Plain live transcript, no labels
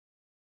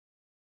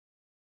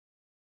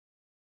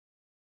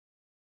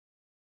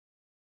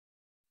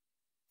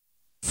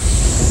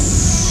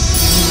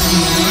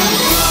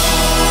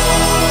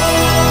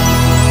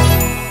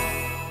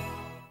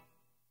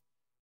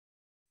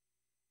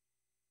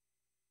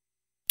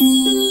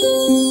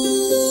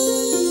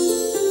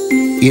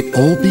It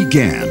all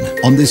began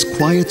on this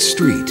quiet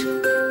street,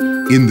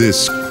 in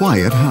this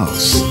quiet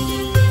house,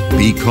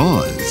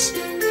 because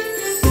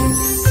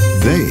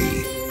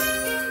they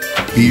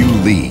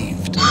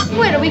believed.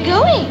 Where are we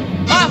going?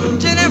 Up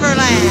to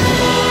Neverland.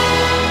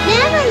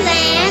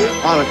 Neverland?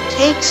 All it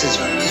takes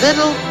is a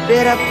little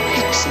bit of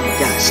pixie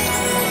dust.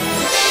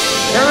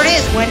 There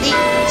it is, Wendy.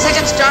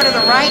 Second star to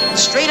the right and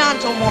straight on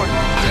till morning.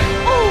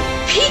 Oh,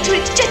 Peter,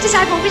 it's just as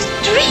I've always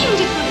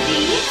dreamed it would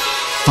be.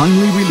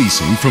 Finally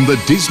releasing from the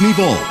Disney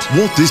Vault,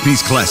 Walt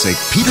Disney's classic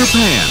Peter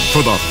Pan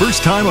for the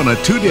first time on a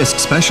 2-disc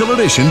special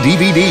edition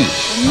DVD.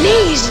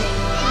 Amazing.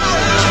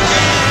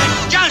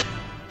 Just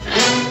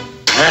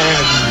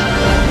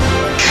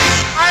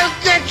I'll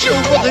get you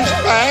for this,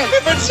 Pan,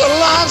 if it's the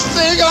last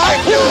thing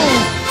I do.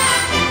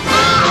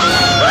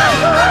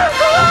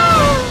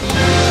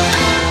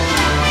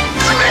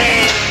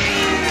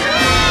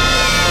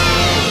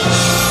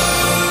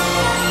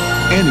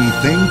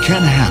 Anything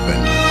can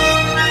happen.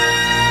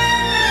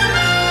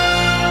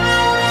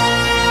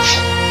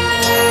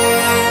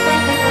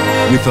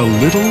 With a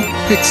little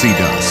pixie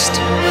dust.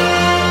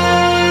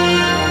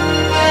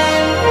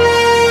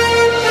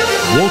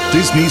 Walt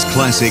Disney's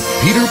classic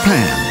Peter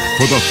Pan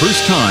for the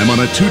first time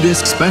on a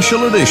 2-disc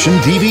special edition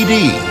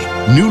DVD.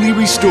 Newly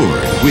restored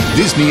with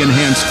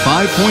Disney-enhanced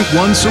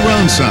 5.1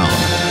 surround sound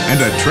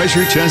and a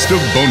treasure chest of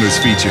bonus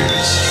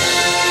features.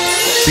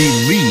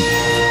 Believe.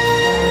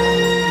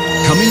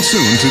 Coming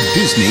soon to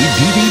Disney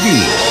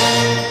DVD.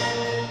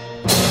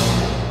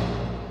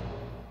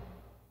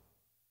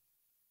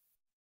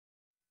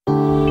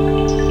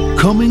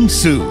 Coming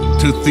soon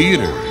to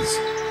theaters.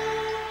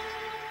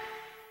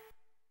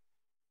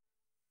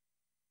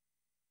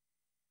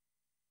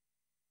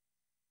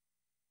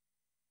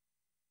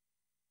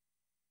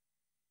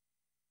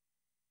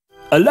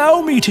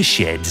 Allow me to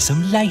shed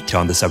some light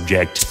on the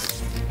subject.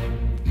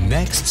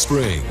 Next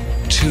spring,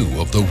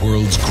 2 of the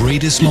world's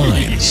greatest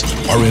minds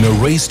are in a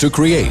race to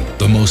create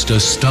the most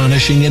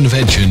astonishing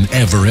invention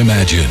ever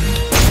imagined.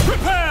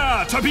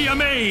 Prepare to be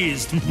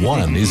amazed!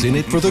 One is in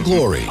it for the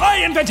glory. I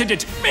invented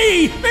it!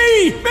 Me!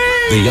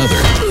 The other,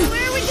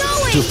 Where are we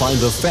going? to find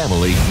the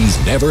family he's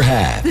never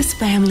had. This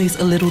family's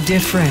a little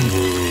different.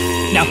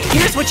 Now,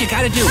 here's what you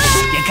gotta do.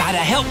 You gotta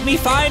help me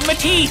find my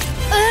teeth.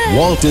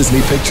 Walt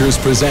Disney Pictures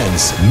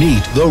presents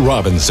Meet the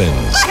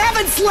Robinsons. I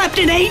haven't slept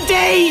in 8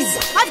 days!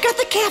 I've got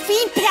the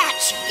caffeine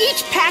patch.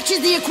 Each patch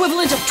is the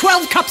equivalent of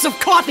 12 cups of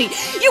coffee.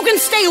 You can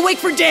stay awake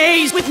for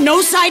days with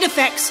no side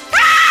effects.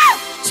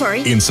 Ah!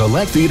 Sorry. In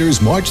select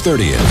theaters March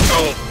 30th.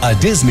 A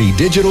Disney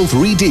Digital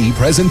 3D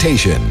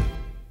presentation.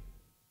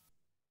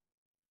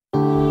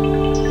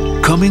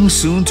 Coming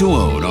soon to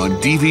own on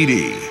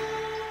DVD.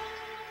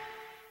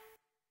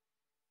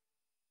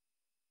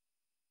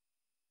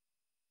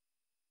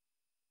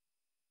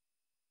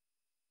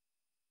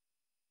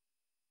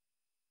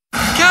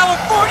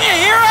 California,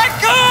 here I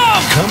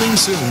come! Coming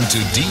soon to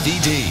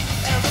DVD.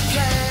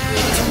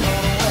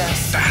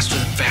 Faster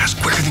than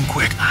fast, quicker than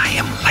quick. I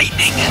am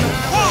lightning.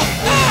 Whoa!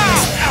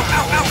 Ow! Ow!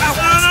 Ow! Ow!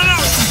 Ow! No!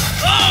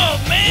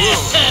 Oh,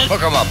 man!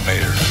 Hook 'em up,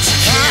 Peter.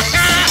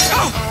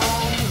 Oh,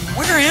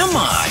 where am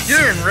I?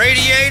 You're in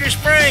Radiator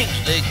Springs,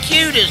 the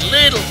cutest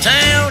little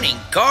town in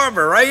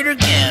Carburetor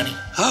County.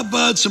 How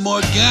about some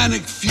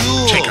organic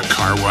fuel? Take a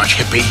car wash,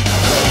 hippie.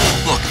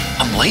 Look,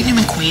 I'm Lightning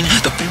McQueen,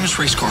 the famous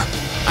race car.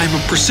 I'm a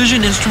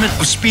precision instrument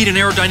of speed and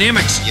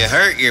aerodynamics. You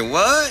hurt your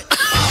what?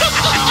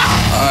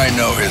 I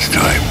know his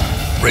type.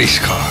 Race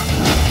car.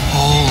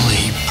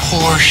 Holy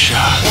Porsche.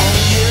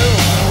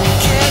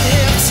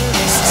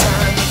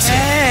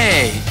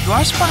 Hey, do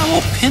I spot a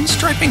little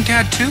pinstriping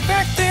tattoo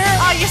back there?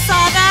 Oh, you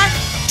saw that?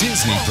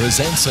 Disney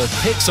presents a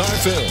Pixar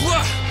film.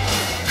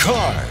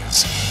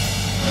 Cars.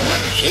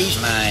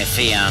 She's my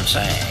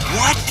fiancée.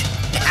 What?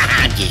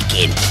 I'm just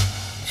kidding.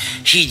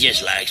 She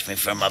just likes me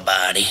for my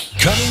body.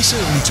 Coming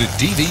soon to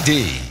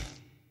DVD.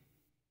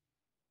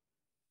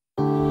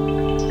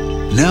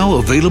 Now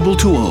available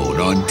to own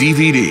on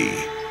DVD.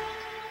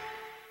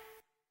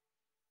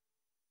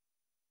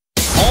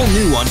 All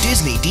new on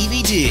Disney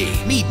DVD.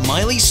 Meet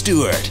Miley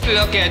Stewart.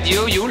 Look at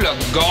you, you look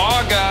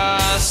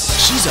gorgeous.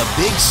 She's a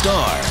big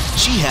star.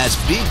 She has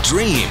big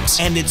dreams,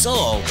 and it's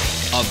all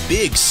a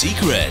big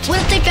secret. What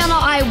if they found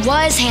out I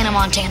was Hannah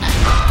Montana?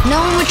 No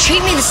one would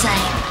treat me the same.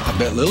 I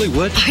bet Lily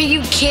would. Are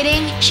you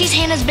kidding? She's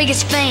Hannah's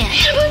biggest fan.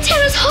 Hannah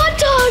Montana's hot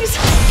dogs!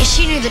 If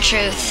she knew the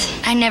truth,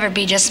 I'd never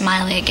be just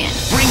Miley again.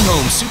 Bring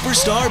home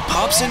superstar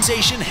pop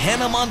sensation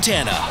Hannah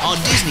Montana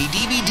on Disney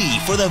DVD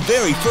for the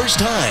very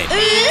first time.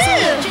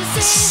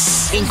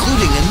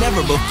 Including a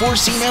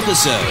never-before-seen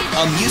episode,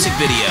 a music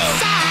video,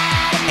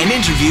 an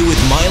interview with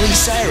Miley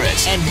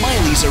Cyrus, and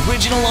Miley's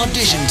original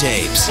audition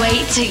tapes.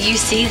 Wait till you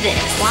see this.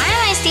 Why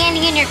am I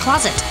standing in your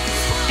closet?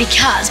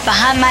 Because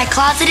behind my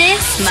closet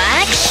is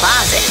my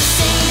closet.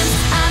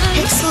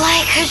 It's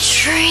like a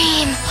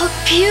dream. A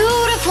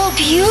beautiful,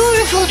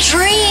 beautiful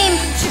dream.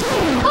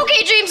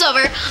 Okay, dream's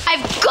over.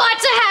 I've got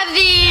to have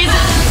these.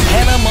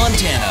 Hannah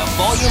Montana,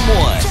 Volume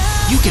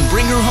 1. You can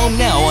bring her home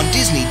now on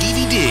Disney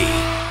DVD.